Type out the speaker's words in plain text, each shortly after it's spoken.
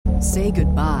Say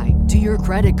goodbye to your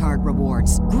credit card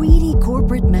rewards. Greedy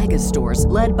corporate mega stores,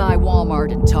 led by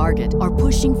Walmart and Target, are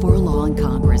pushing for a law in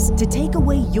Congress to take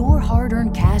away your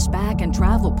hard-earned cash back and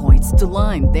travel points to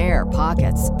line their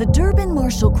pockets. The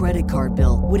Durbin-Marshall credit card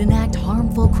bill would enact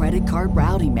harmful credit card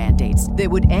routing mandates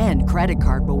that would end credit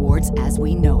card rewards as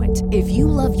we know it. If you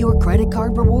love your credit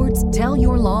card rewards, tell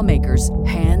your lawmakers,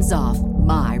 hands off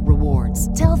my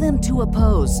rewards. Tell them to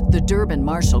oppose the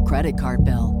Durbin-Marshall credit card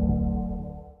bill.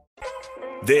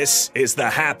 This is the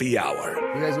Happy Hour.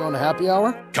 You guys going to happy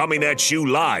hour? Coming at you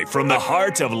live from the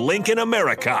heart of Lincoln,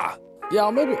 America. Yeah,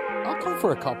 I'll come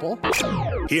for a couple.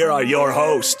 Here are your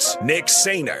hosts, Nick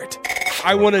Sainert.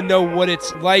 I want to know what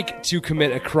it's like to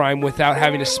commit a crime without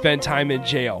having to spend time in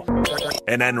jail.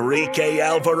 And Enrique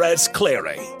Alvarez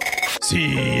Clary.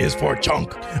 C is for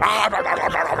chunk.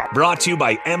 Brought to you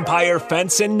by Empire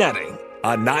Fence and Netting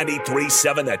on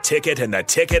 93.7 The Ticket and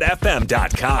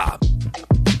theticketfm.com.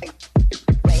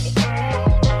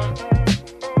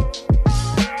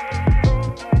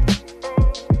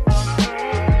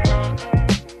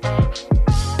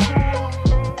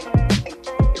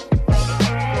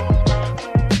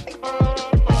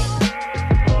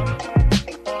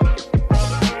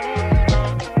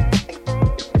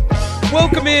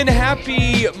 Welcome in.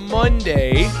 Happy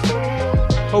Monday.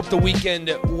 Hope the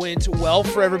weekend went well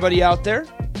for everybody out there.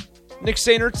 Nick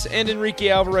Sainert and Enrique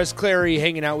Alvarez Clary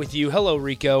hanging out with you. Hello,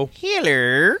 Rico.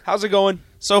 Hello. How's it going?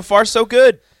 So far, so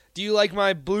good. Do you like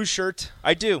my blue shirt?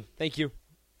 I do. Thank you.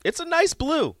 It's a nice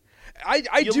blue.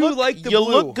 I do like the blue. You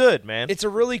look good, man. It's a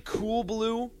really cool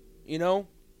blue, you know.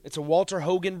 It's a Walter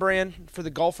Hogan brand for the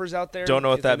golfers out there. Don't know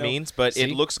what that means, but it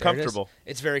looks comfortable.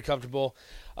 It's very comfortable.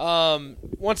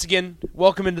 Once again,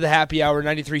 welcome into the Happy Hour,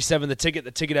 93.7 The Ticket,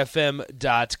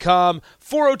 theticketfm.com,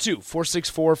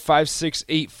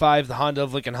 402-464-5685, the Honda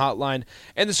of Lincoln hotline,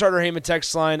 and the Starter Heyman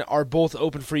text line are both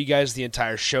open for you guys the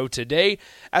entire show today,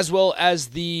 as well as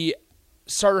the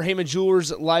Starter Heyman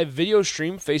Jewelers live video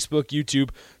stream, Facebook,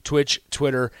 YouTube, Twitch,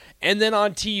 Twitter, and then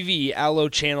on TV, Allo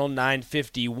Channel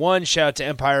 951. Shout out to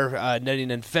Empire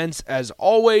Netting and Fence, as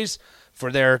always,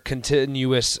 for their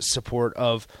continuous support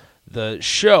of the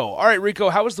show. All right,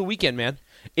 Rico, how was the weekend, man?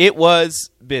 It was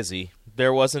busy.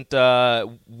 There wasn't,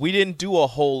 we didn't do a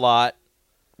whole lot,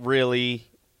 really.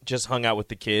 Just hung out with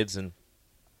the kids and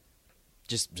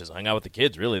just hung out with the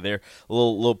kids, really. They're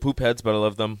little poop heads, but I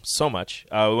love them so much.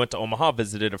 We went to Omaha,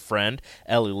 visited a friend.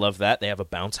 Ellie loved that. They have a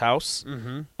bounce house.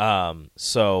 Mm-hmm.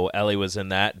 So Ellie was in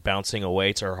that, bouncing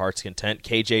away to her heart's content.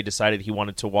 KJ decided he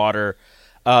wanted to water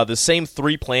the same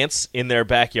 3 plants in their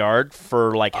backyard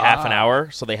for like half an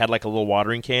hour. So they had like a little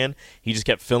watering can. He just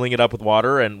kept filling it up with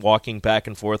water and walking back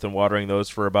and forth and watering those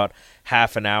for about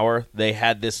half an hour. They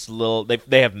had this little,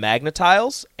 they have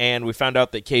magnetiles, and we found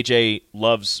out that KJ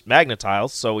loves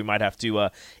magnetiles, so we might have to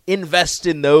invest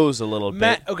in those a little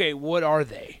bit. Okay, what are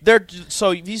they? So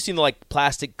you've seen the like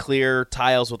plastic clear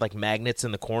tiles with like magnets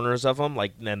in the corners of them,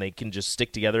 like, and they can just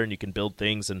stick together and you can build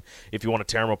things. And if you want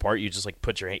to tear them apart, you just like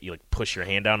push your hand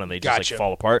down and they just like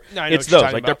fall apart. No, I know it's what you're those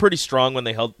talking like about. They're pretty strong when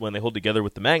they hold together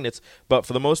with the magnets, but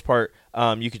for the most part,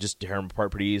 you could just tear them apart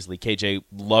pretty easily. KJ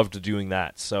loved doing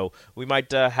that, so we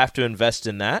might have to invest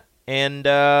in that. And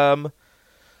I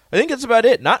think that's about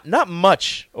it. Not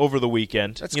much over the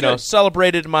weekend. That's you good. know,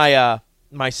 celebrated my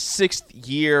 6th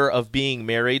year of being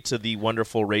married to the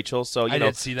wonderful Rachel. So I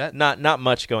did see that. Not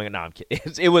much going on. No, I'm kidding.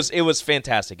 It was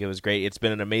fantastic. It was great. It's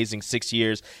been an amazing 6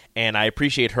 years, and I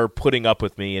appreciate her putting up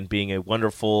with me and being a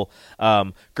wonderful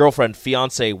girlfriend,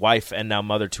 fiance, wife, and now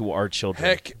mother to our children.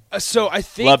 Heck, so I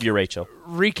think... Love you, Rachel.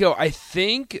 Rico, I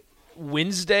think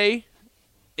Wednesday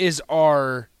is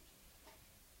our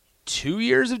 2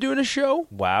 years of doing a show.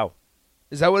 Wow.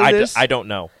 Is that what it is? I don't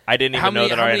know. I didn't even know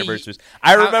that our anniversary was.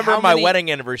 I remember my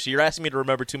wedding anniversary. You're asking me to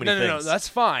remember too many things. No, that's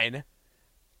fine.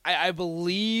 I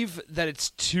believe that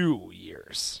it's 2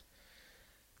 years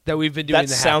that we've been doing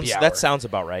the happy hour. That sounds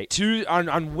about right.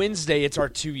 On Wednesday, it's our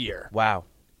 2 year. Wow.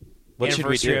 What should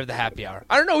we do? Anniversary of the happy hour.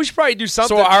 I don't know. We should probably do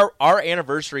something. So our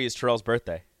anniversary is Terrell's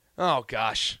birthday. Oh,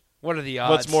 gosh. What are the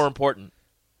odds? What's more important?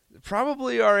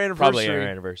 Probably our anniversary. Probably our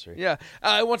anniversary. Yeah.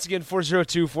 Once again,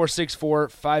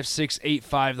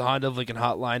 402-464-5685, the Honda of Lincoln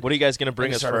hotline. What are you guys going to bring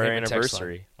And us for our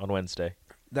anniversary on Wednesday?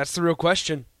 That's the real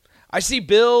question. I see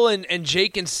Bill and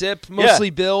Jake and Sip,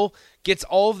 mostly Bill, gets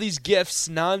all of these gifts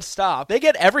nonstop. They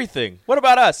get everything. What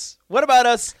about us?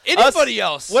 Anybody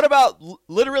else? What about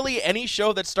literally any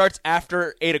show that starts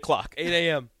after 8 o'clock? 8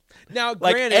 a.m. Now,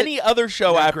 like granted, any other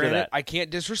show after that. I can't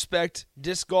disrespect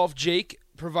Disc Golf Jake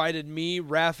provided me,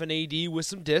 Raph, and AD with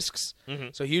some discs. Mm-hmm.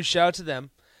 So huge shout out to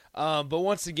them. But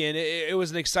once again, it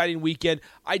was an exciting weekend.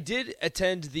 I did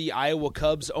attend the Iowa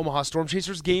Cubs Omaha Storm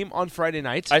Chasers game on Friday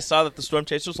night. I saw that the Storm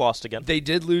Chasers lost again. They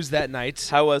did lose that night.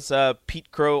 How was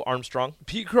Pete Crow Armstrong?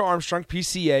 Pete Crow Armstrong,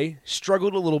 PCA,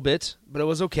 struggled a little bit, but it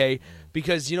was okay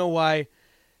because you know why?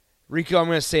 Rico, I'm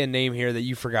going to say a name here that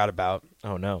you forgot about.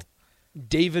 Oh, no.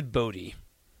 David Bodie.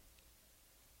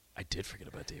 I did forget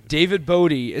about David. David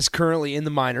Bodie is currently in the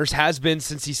minors, has been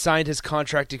since he signed his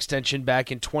contract extension back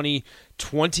in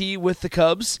 2020 with the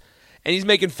Cubs, and he's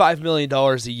making $5 million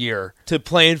a year to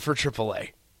playing for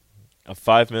AAA. A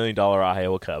 $5 million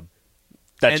Iowa Cub.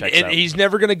 That checks out. He's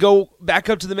never going to go back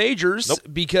up to the majors Nope.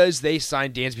 because they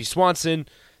signed Dansby Swanson.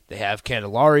 They have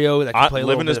Candelario that can play a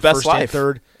little living bit his of best first life. and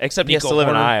third. Except he has Nico to live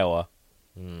in Horner. Iowa.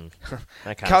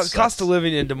 That kind of Cost of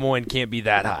living in Des Moines can't be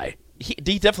that high.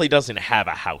 He definitely doesn't have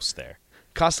a house there.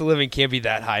 Cost of living can't be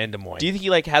that high in Des Moines. Do you think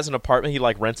he has an apartment? He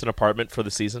rents an apartment for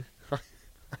the season. I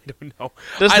don't know.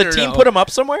 Does I the don't team know. put him up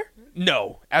somewhere?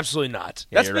 No, absolutely not.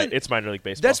 Yeah, you're right. It's minor league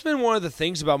baseball. That's been one of the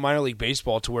things about minor league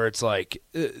baseball to where it's like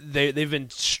they've been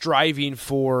striving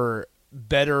for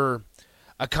better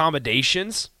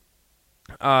accommodations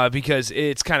because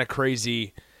it's kind of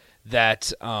crazy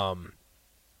that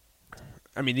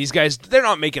these guys, they're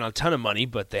not making a ton of money,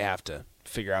 but they have to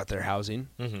figure out their housing.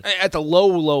 Mm-hmm. At the low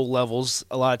levels,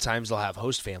 a lot of times they'll have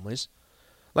host families,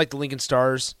 like the Lincoln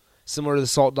Stars, similar to the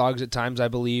Salt Dogs at times, I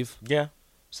believe. Yeah.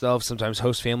 So they'll have sometimes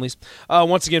host families.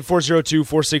 Once again,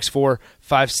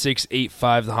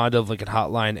 402-464-5685, the Honda of Lincoln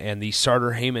hotline and the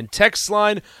Sartor Heyman text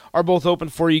line are both open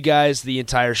for you guys the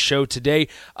entire show today.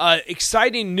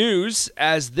 Exciting news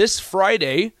as this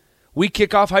Friday we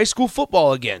kick off high school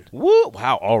football again. Woo!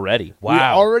 Wow, already. Wow. We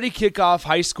already kick off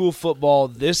high school football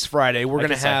this Friday. We're going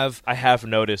to have... I have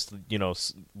noticed,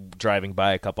 driving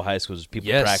by a couple high schools, there's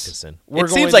people practicing. We're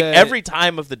It seems going like to- every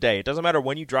time of the day. It doesn't matter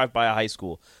when you drive by a high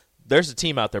school. There's a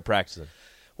team out there practicing.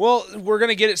 Well, we're going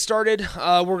to get it started.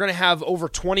 We're going to have over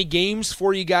 20 games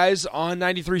for you guys on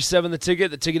 93.7 The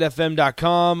Ticket,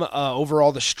 theticketfm.com, over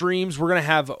all the streams. We're going to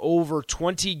have over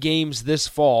 20 games this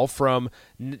fall from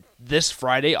this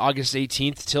Friday, August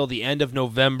 18th, till the end of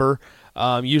November.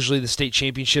 Usually the state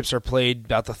championships are played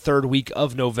about the third week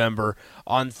of November.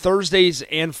 On Thursdays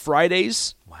and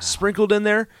Fridays, sprinkled in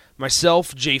there,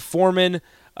 myself, Jay Foreman,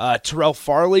 Terrell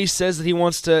Farley says that he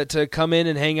wants to come in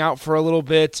and hang out for a little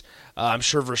bit. I'm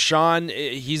sure Rashawn,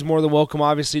 he's more than welcome,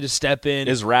 obviously, to step in.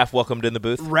 Is Raph welcomed in the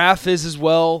booth? Raph is as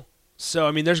well.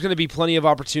 So, there's going to be plenty of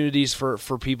opportunities for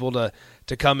people to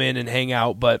come in and hang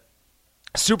out. But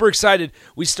super excited.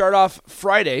 We start off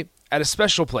Friday at a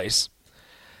special place.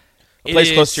 A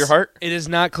place close to your heart? It is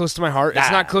not close to my heart.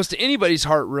 It's not close to anybody's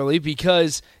heart, really,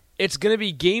 because it's going to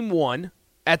be game one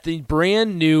at the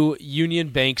brand new Union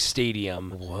Bank Stadium.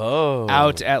 Whoa.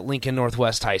 Out at Lincoln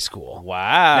Northwest High School.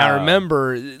 Wow. Now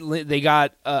remember, they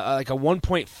got like a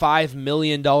 $1.5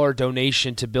 million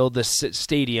donation to build this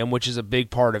stadium, which is a big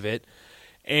part of it.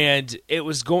 And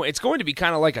it's going to be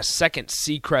kind of like a second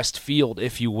Seacrest Field,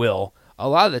 if you will, a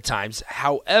lot of the times.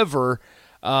 However,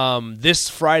 this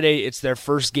Friday, it's their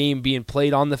first game being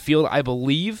played on the field, I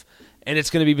believe, and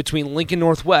it's going to be between Lincoln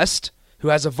Northwest, who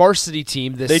has a varsity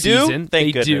team this season.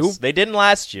 Thank goodness. They didn't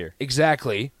last year.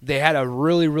 Exactly. They had a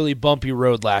really, really bumpy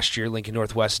road last year, Lincoln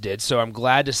Northwest did, so I'm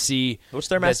glad to see... What's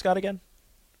their mascot again?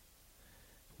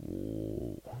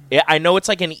 Yeah, I know it's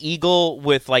like an eagle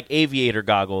with like aviator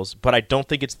goggles, but I don't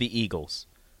think it's the Eagles.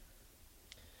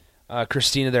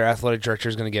 Christina, their athletic director,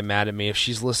 is going to get mad at me if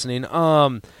she's listening.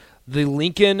 The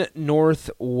Lincoln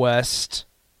Northwest...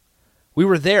 We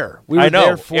were there. I know.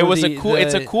 There for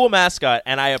It's a cool mascot,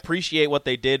 and I appreciate what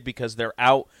they did because they're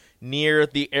out near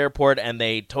the airport, and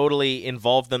they totally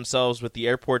involved themselves with the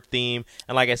airport theme.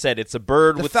 And like I said, it's a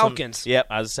bird with Falcons. some... Yep,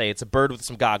 I was say it's a bird with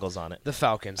some goggles on it. The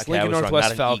Falcons. Okay, Lincoln I was Northwest wrong.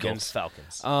 Not an Falcons. eagle.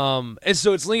 Falcons. And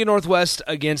so it's Lincoln Northwest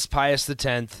against Pius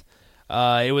X.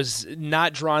 It was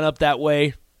not drawn up that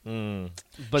way.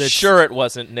 But it's, sure it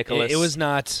wasn't, Nicholas. It was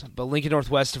not. But Lincoln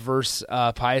Northwest versus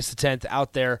Pius X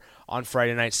out there on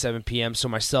Friday night, 7 p.m. So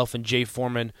myself and Jay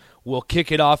Foreman will kick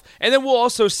it off. And then we'll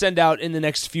also send out, in the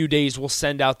next few days, we'll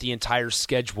send out the entire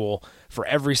schedule for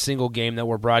every single game that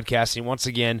we're broadcasting. Once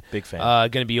again, big fan.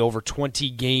 Going to be over 20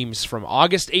 games from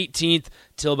August 18th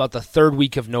till about the third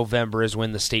week of November is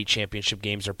when the state championship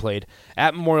games are played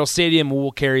at Memorial Stadium.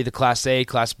 We'll carry the Class A,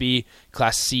 Class B,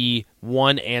 Class C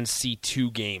 1 and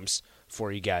C2 games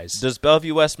for you guys. Does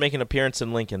Bellevue West make an appearance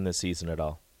in Lincoln this season at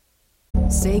all?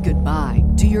 Say goodbye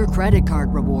to your credit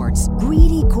card rewards.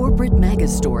 Greedy corporate mega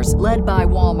stores, led by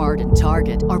Walmart and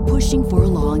Target, are pushing for a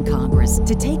law in Congress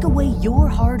to take away your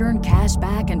hard-earned cash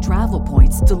back and travel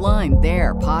points to line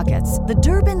their pockets. The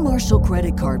Durbin-Marshall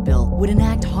credit card bill would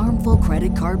enact harmful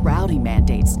credit card routing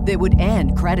mandates that would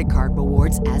end credit card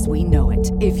rewards as we know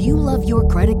it. If you love your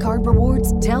credit card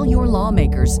rewards, tell your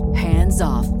lawmakers, hands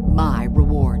off my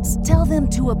rewards. Tell them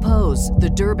to oppose the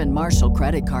Durbin-Marshall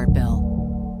credit card bill.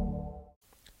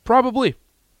 Probably.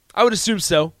 I would assume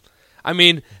so. I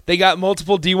mean, they got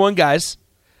multiple D1 guys.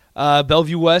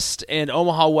 Bellevue West and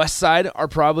Omaha West Side are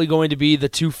probably going to be the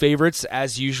two favorites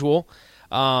as usual.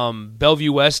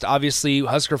 Bellevue West, obviously,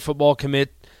 Husker football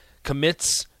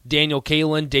commits Daniel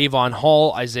Kalin, Davon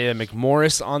Hall, Isaiah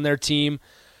McMorris on their team.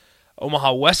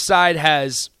 Omaha West Side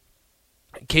has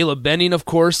Caleb Benning, of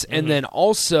course, and then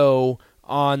also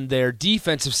on their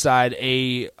defensive side,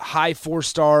 a high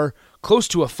 4-star, close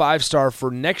to a 5-star for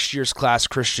next year's class,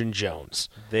 Christian Jones.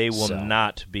 They will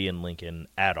not be in Lincoln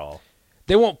at all.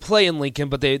 They won't play in Lincoln,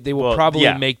 but they will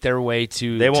probably make their way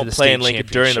to They won't the play state in Lincoln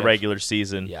during the regular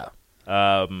season. Yeah.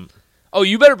 Oh,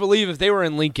 you better believe if they were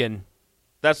in Lincoln,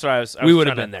 that's what I was we would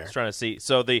have been there. I was trying to see.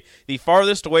 So the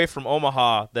farthest away from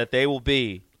Omaha that they will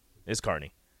be is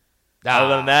Kearney.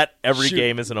 Other than that, every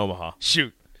game is in Omaha.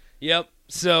 Shoot. Yep.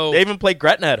 So they even play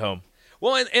Gretna at home.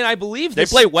 Well, and I believe they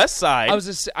play West Side.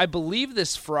 I believe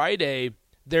this Friday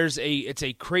it's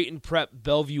a Creighton Prep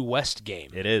Bellevue West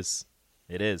game. It is.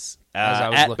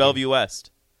 At Bellevue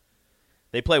West.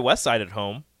 They play West Side at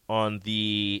home on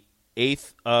the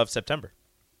 8th of September.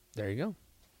 There you go.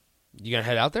 You gonna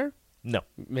head out there? No.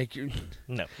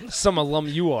 No. Some alum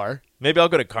you are. Maybe I'll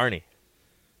go to Kearney.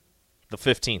 The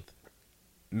 15th.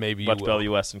 Maybe you watch will.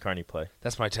 Bellevue West and Kearney play.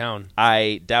 That's my town.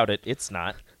 I doubt it. It's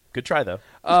not. Good try, though.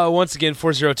 Once again,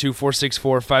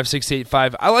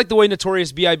 402-464-5685. I like the way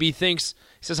Notorious B.I.B. thinks.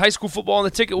 He says high school football on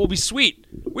the ticket will be sweet.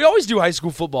 We always do high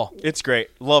school football. It's great.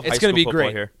 Love high it's school gonna be football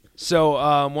great here.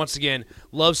 So, once again,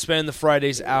 love spending the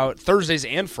Fridays out, Thursdays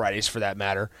and Fridays for that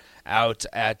matter, out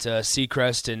at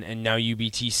Seacrest and now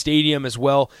UBT Stadium as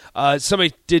well.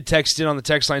 Somebody did text in on the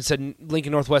text line, said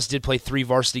Lincoln Northwest did play 3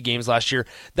 varsity games last year.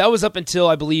 That was up until,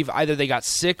 I believe, either they got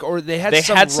sick or they had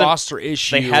some roster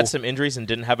issue. They had some injuries and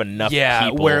didn't have enough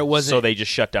people, where it wasn't, so they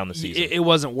just shut down the season. It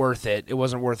wasn't worth it. It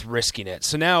wasn't worth risking it.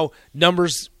 So now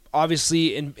numbers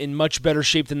obviously in much better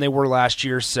shape than they were last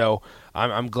year, so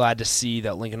I'm glad to see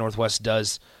that Lincoln Northwest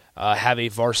does have a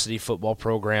varsity football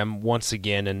program once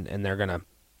again, and they're gonna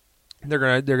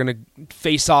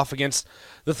face off against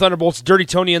the Thunderbolts. Dirty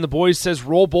Tony and the boys says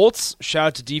roll Bolts. Shout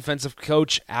out to defensive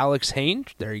coach Alex Hain.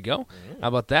 There you go. How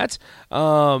about that?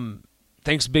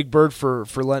 Thanks Big Bird for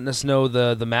letting us know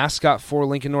the mascot for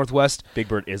Lincoln Northwest. Big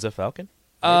Bird is a Falcon?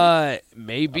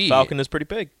 Maybe. A Falcon is pretty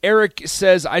big. Eric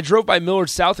says, I drove by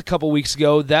Millard South a couple weeks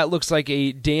ago. That looks like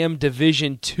a damn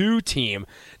Division II team.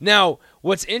 Now,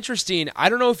 what's interesting, I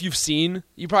don't know if you've seen,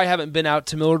 you probably haven't been out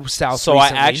to Millard South So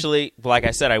recently. I actually, like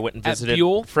I said, I went and visited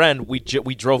a friend. We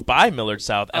drove by Millard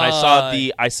South, and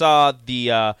I saw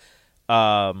the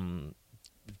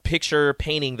picture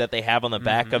painting that they have on the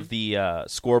back of the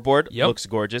scoreboard. Yep. Looks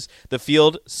gorgeous. The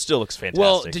field still looks fantastic.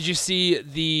 Well, did you see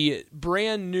the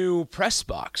brand new press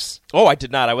box? Oh, I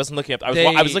did not. I wasn't looking up.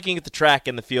 I was looking at the track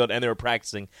and the field, and they were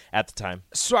practicing at the time.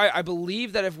 So I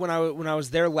believe that when I was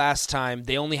there last time,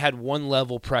 they only had one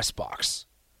level press box.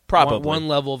 Probably one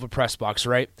level of a press box,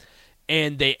 right?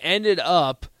 And they ended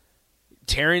up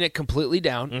tearing it completely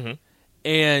down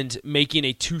and making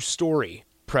a 2-story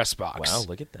press box. Wow,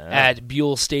 look at that. At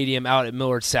Buell Stadium out at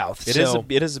Millard South. It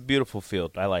is a beautiful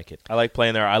field. I like it. I like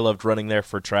playing there. I loved running there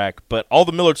for track. But all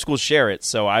the Millard schools share it,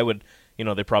 so I would,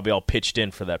 they probably all pitched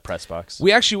in for that press box.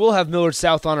 We actually will have Millard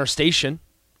South on our station.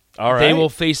 All right. They will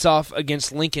face off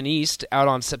against Lincoln East out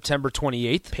on September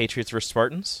 28th. Patriots versus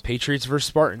Spartans? Patriots versus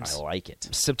Spartans. I like it.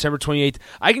 September 28th.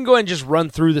 I can go ahead and just run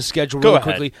through the schedule really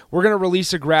quickly. We're going to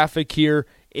release a graphic here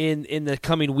in the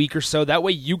coming week or so. That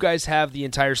way you guys have the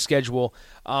entire schedule.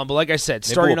 But like I said,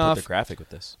 starting we'll off put the graphic with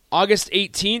this. August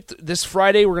 18th, this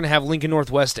Friday, we're going to have Lincoln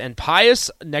Northwest and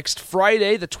Pius. Next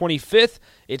Friday, the 25th,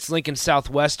 it's Lincoln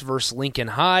Southwest versus Lincoln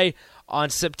High. On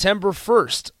September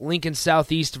 1st, Lincoln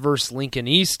Southeast versus Lincoln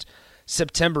East.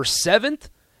 September 7th,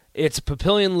 it's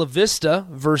Papillion La Vista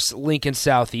versus Lincoln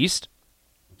Southeast.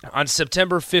 On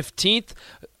September 15th,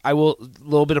 a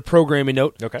little bit of programming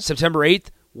note. Okay. September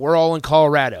 8th, we're all in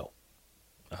Colorado.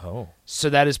 Oh. So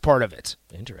that is part of it.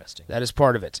 Interesting. That is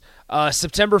part of it.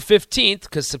 September 15th,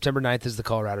 because September 9th is the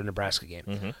Colorado-Nebraska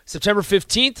game. September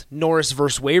 15th, Norris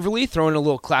versus Waverly, throwing a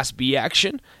little Class B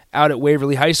action out at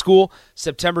Waverly High School.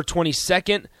 September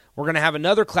 22nd, we're going to have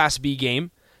another Class B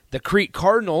game The Crete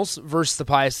Cardinals versus the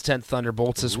Pius X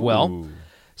Thunderbolts as well.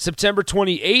 September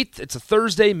 28th, it's a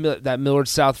Thursday, that Millard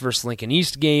South versus Lincoln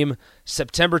East game.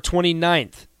 September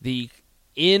 29th, the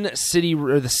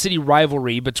city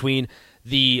rivalry between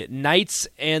the Knights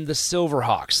and the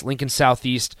Silverhawks, Lincoln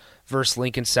Southeast versus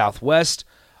Lincoln Southwest.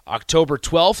 October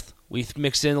 12th, we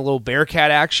mix in a little Bearcat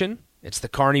action. It's the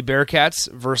Kearney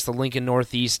Bearcats versus the Lincoln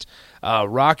Northeast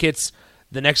Rockets.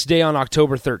 The next day on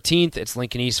October 13th, it's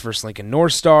Lincoln East versus Lincoln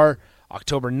North Star.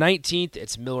 October 19th,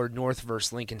 it's Millard North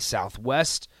versus Lincoln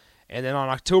Southwest. And then on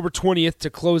October 20th, to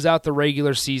close out the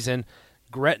regular season,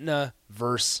 Gretna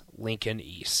versus Lincoln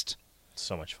East.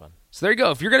 So much fun. So there you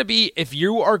go. If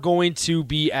you are going to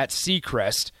be at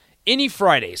Seacrest any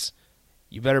Fridays,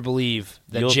 you better believe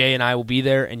that Jay and I will be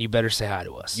there, and you better say hi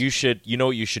to us. You know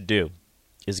what you should do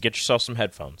is get yourself some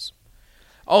headphones.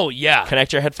 Oh, yeah.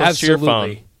 Connect your headphones Absolutely. to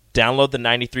your phone. Download the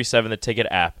 93.7 The Ticket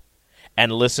app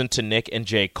and listen to Nick and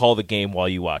Jay call the game while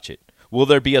you watch it. Will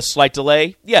there be a slight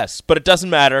delay? Yes, but it doesn't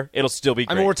matter. It'll still be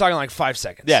great. I mean, we're talking like 5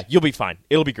 seconds. Yeah, you'll be fine.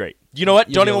 It'll be great. You know what?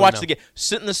 You Don't even really watch know. the game.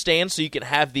 Sit in the stands so you can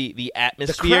have the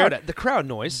atmosphere. The crowd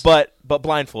noise. But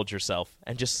blindfold yourself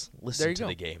and just listen to go.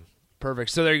 the game.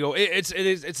 Perfect. So there you go. It's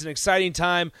an exciting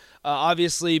time.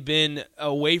 Obviously, been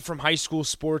away from high school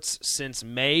sports since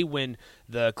May when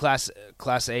the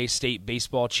Class A state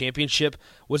baseball championship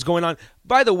was going on.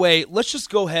 By the way, let's just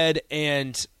go ahead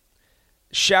and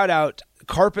shout out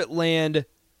Carpetland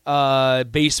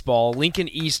baseball, Lincoln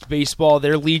East baseball,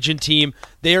 their Legion team.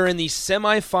 They are in the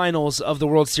semifinals of the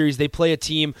World Series. They play a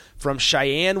team from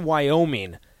Cheyenne,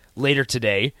 Wyoming later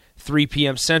today, 3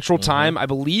 p.m. Central Time. I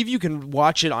believe you can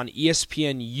watch it on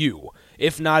ESPNU.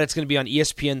 If not, it's going to be on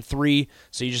ESPN3,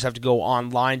 so you just have to go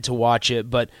online to watch it.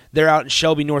 But they're out in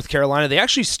Shelby, North Carolina. They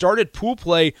actually started pool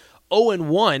play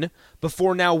 0-1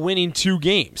 before now winning 2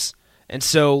 games. And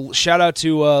so shout out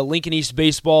to Lincoln East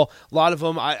baseball. A lot of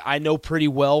them I know pretty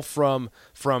well from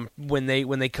when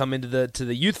they come into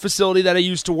the youth facility that I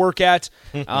used to work at.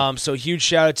 So huge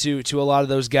shout out to a lot of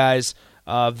those guys.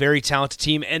 Very talented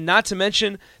team, and not to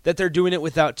mention that they're doing it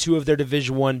without 2 of their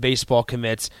Division I baseball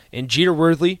commits, in Jeter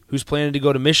Worthley, who's planning to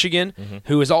go to Michigan,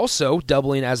 who is also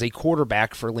doubling as a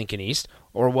quarterback for Lincoln East,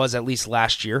 or was at least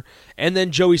last year, and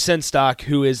then Joey Senstock,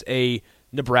 who is a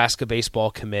Nebraska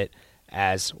baseball commit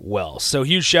as well. So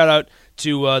huge shout out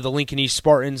to the Lincoln East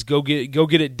Spartans. Go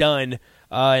get it done.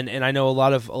 And I know a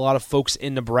lot of folks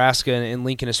in Nebraska and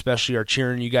Lincoln especially are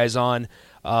cheering you guys on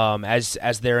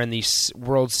as they're in the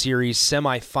World Series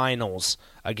semifinals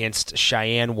against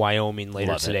Cheyenne, Wyoming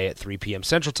later today at 3 p.m.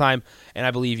 Central Time, and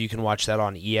I believe you can watch that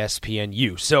on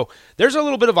ESPNU. So there's a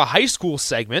little bit of a high school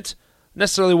segment.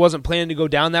 Necessarily wasn't planning to go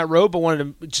down that road, but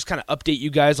wanted to just kind of update you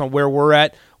guys on where we're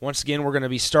at. Once again, we're going to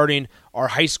be starting our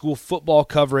high school football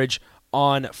coverage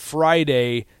on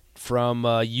Friday from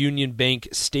Union Bank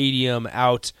Stadium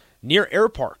out near Air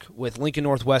Park with Lincoln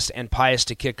Northwest and Pius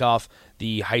to kick off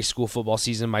the high school football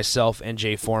season. Myself and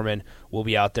Jay Foreman will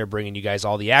be out there bringing you guys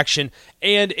all the action.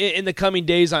 And in the coming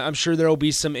days, I'm sure there will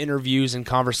be some interviews and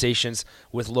conversations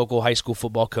with local high school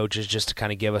football coaches just to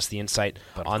kind of give us the insight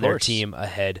on their team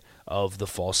ahead of the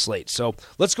fall slate. So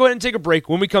let's go ahead and take a break.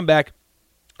 When we come back,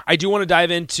 I do want to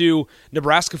dive into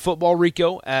Nebraska football,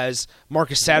 Rico, as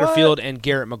Marcus Satterfield and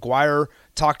Garrett McGuire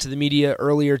talked to the media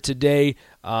earlier today.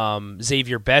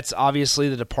 Xavier Betts, obviously,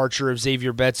 the departure of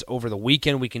Xavier Betts over the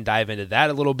weekend. We can dive into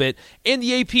that a little bit. And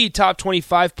the AP Top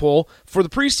 25 poll for the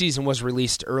preseason was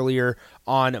released earlier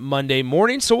on Monday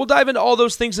morning. So we'll dive into all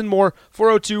those things and more.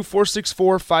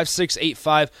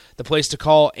 402-464-5685, the place to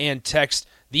call and text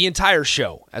the entire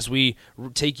show as we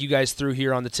take you guys through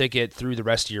here on the ticket through the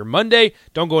rest of your Monday.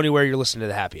 Don't go anywhere. You're listening to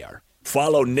the Happy Hour.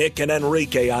 Follow Nick and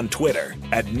Enrique on Twitter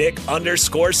at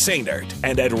Nick_Sainert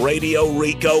and at Radio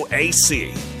Rico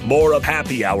AC. More of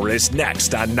Happy Hour is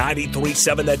next on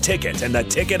 93.7 The Ticket and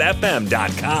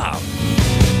theticketfm.com.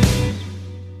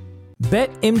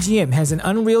 BetMGM has an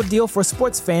unreal deal for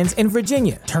sports fans in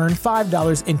Virginia. Turn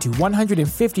 $5 into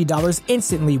 $150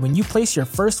 instantly when you place your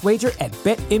first wager at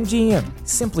BetMGM.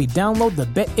 Simply download the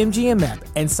BetMGM app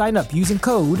and sign up using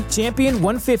code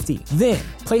Champion150. Then,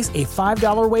 place a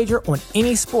 $5 wager on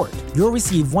any sport. You'll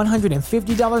receive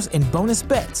 $150 in bonus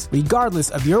bets, regardless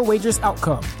of your wager's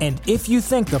outcome. And if you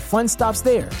think the fun stops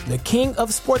there, the king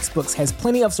of sportsbooks has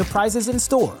plenty of surprises in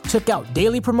store. Check out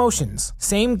daily promotions,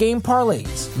 same-game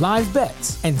parlays, live bets,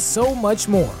 and so much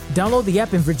more. Download the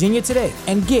app in Virginia today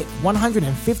and get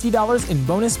 $150 in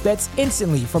bonus bets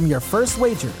instantly from your first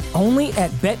wager. Only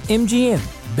at BetMGM.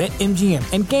 BetMGM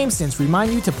and GameSense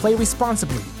remind you to play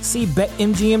responsibly. See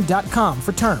BetMGM.com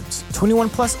for terms. 21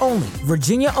 plus only.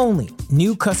 Virginia only.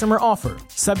 New customer offer.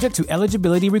 Subject to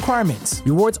eligibility requirements.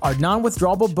 Rewards are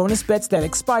non-withdrawable bonus bets that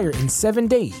expire in 7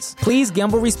 days. Please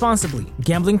gamble responsibly.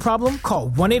 Gambling problem? Call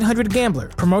 1-800-GAMBLER.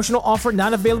 Promotional offer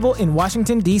not available in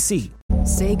Washington, D.C.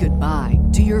 Say goodbye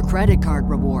to your credit card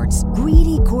rewards.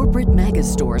 Greedy corporate mega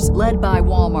stores, led by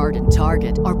Walmart and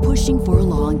Target, are pushing for a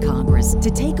law in Congress to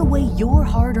take away your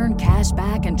hard-earned cash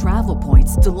back and travel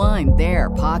points to line their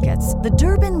pockets. The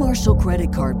Durbin-Marshall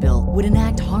credit card bill would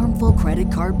enact harmful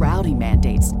credit card routing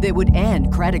mandates that would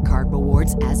end credit card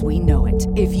rewards as we know it.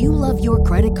 If you love your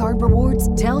credit card rewards,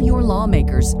 tell your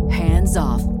lawmakers, hands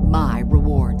off my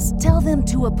rewards. Tell them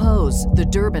to oppose the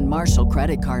Durbin-Marshall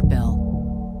credit card bill.